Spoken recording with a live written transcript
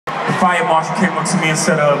fire marshal came up to me and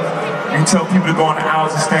said, you tell people to go in the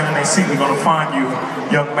aisles and stand in their seat, we're gonna find you,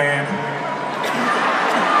 young man.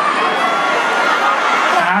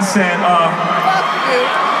 And I said,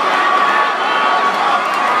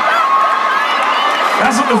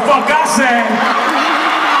 that's what the fuck I said.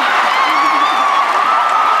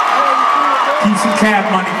 Keep some cab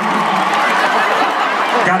money.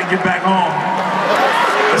 Gotta get back home.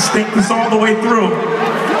 Let's think this all the way through.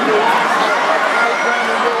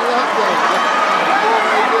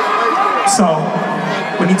 So,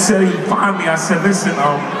 when he said he'd find me, I said, listen,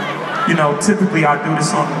 you know, typically I do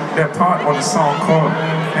this on that part on the song called,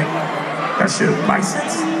 hey, that's your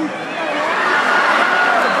license?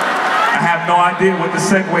 I have no idea what the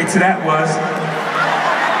segue to that was.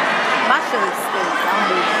 My shirt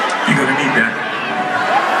stinks. You're gonna need that.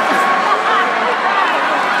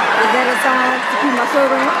 Is that a sign to keep my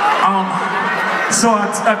shirt on? So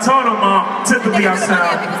I told him, typically I said,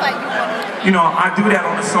 you know, I do that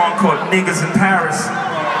on a song called Niggas in Paris.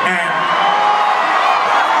 And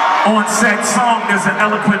on said song, there's an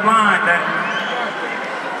eloquent line that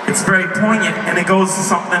it's very poignant, and it goes to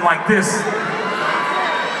something like this.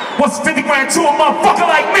 What's 50 grand to a motherfucker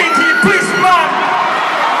like me? Can you please remind me?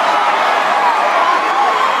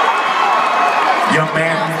 Young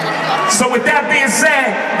man. So with that being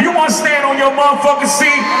said, you want to stand on your motherfucking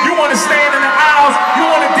seat, you want to stand in the aisles, you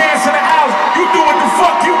want to dance in the house, you do what the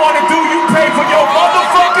fuck you want to do, you pay for your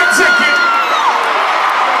motherfucking ticket.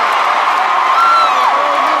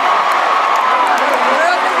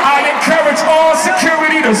 I encourage all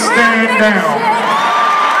security to stand down.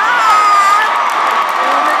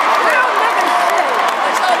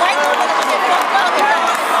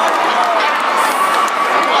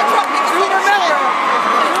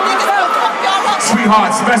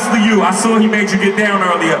 Sweetheart, especially you. I saw he made you get down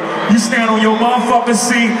earlier. You stand on your motherfucking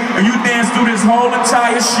seat and you dance through this whole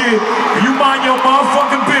entire shit and you mind your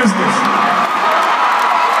motherfucking business.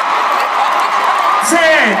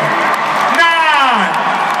 10, 9.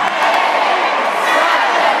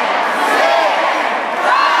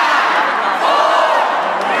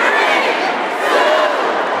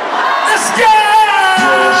 Let's go!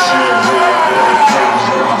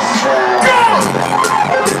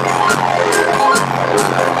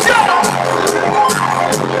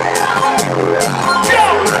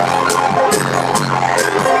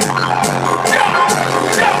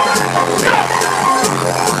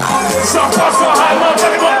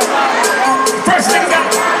 First thing got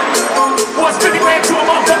was 50 grand to a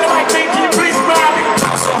motherfucker like me. Can you please remind me?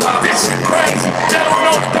 This shit crazy. They don't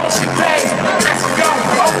know that shit crazy. Let's go.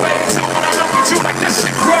 Oh baby, so when I look at you like this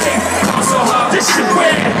shit crazy. This shit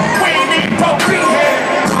weird. We ain't need both be here.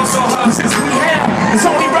 Since we have, it's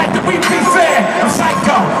only right that we be fair. I'm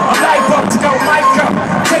psycho. I'm life up to go Micah.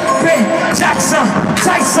 Take a pick. Jackson.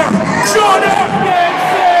 Tyson. Jordan.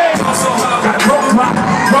 Got a road clock.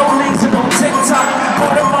 Rollings and on TikTok. On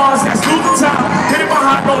the Mars, that's Luther time. Hit it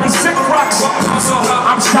behind all these sick rocks.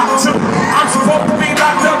 I'm shocked too. I'm supposed to be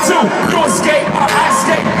locked up too. You escape, I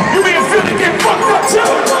escape. You ain't feeling get fucked up too.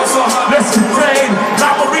 Let's get paid.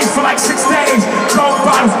 Lotteries for like 6 days. Gold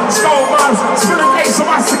bottles, stone bottles. Spilling ace on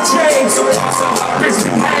my sick chains. Bitch,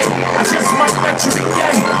 behave. I just might let you be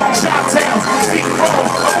gay. Shot tails, deep roll.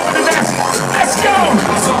 I'm over the nest. Let's go.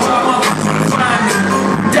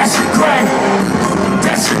 That shit crazy.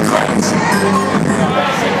 That shit crazy.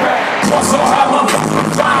 So high,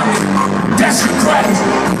 motherfucker, find me. That shit crazy.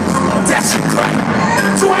 That shit crazy.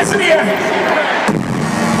 2 hands in the air.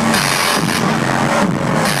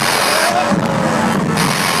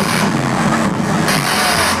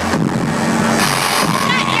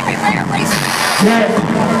 Yeah.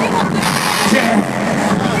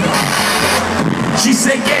 She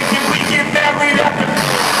said, yeah, can we get married up?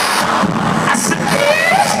 I said,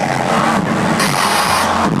 yeah.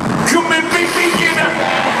 Come and be beginner.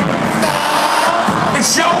 And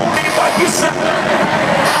show me what you said.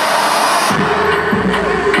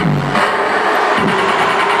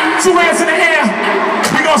 2 hands in the air.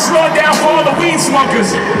 We gonna slow it down for all the weed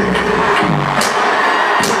smokers.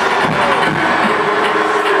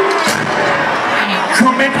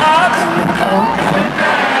 Coming up.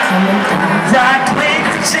 Right click,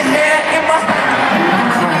 put your hair in my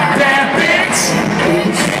bad bitch.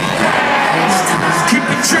 Keep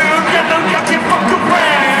it true, you know you can fuck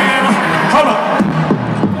around. Hold up.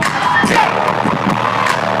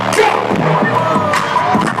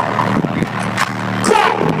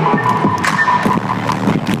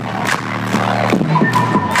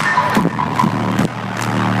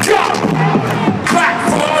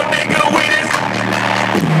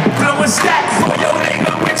 Stack for your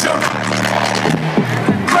nigga with your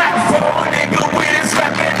black for a nigga.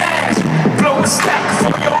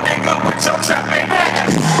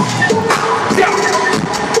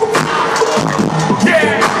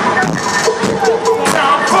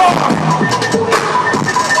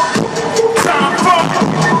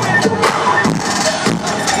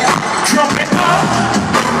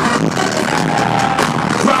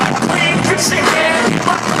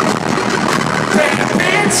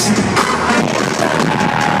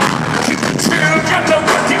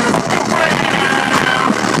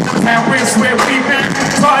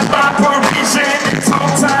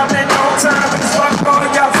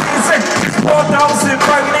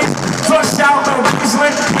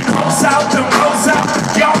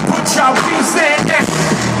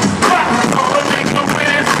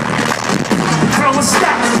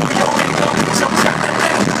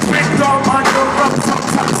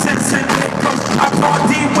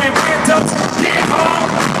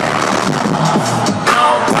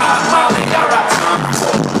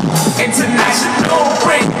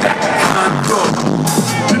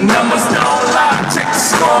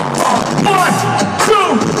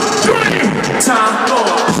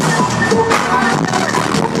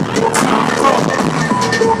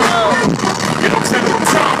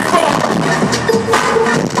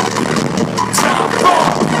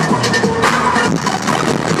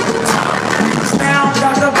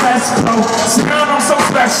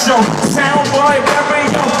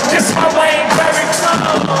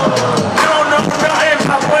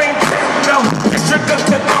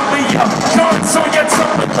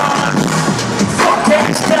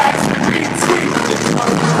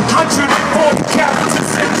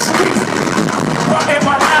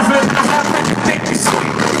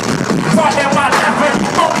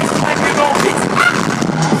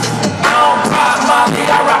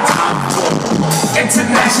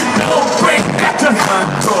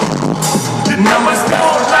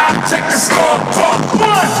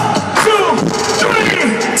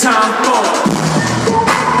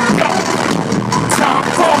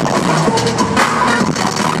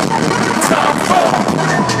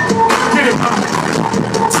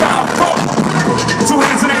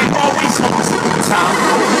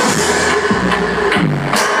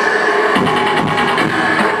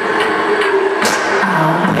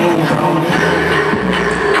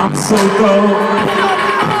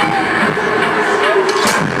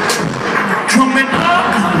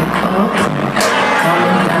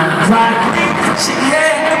 ride.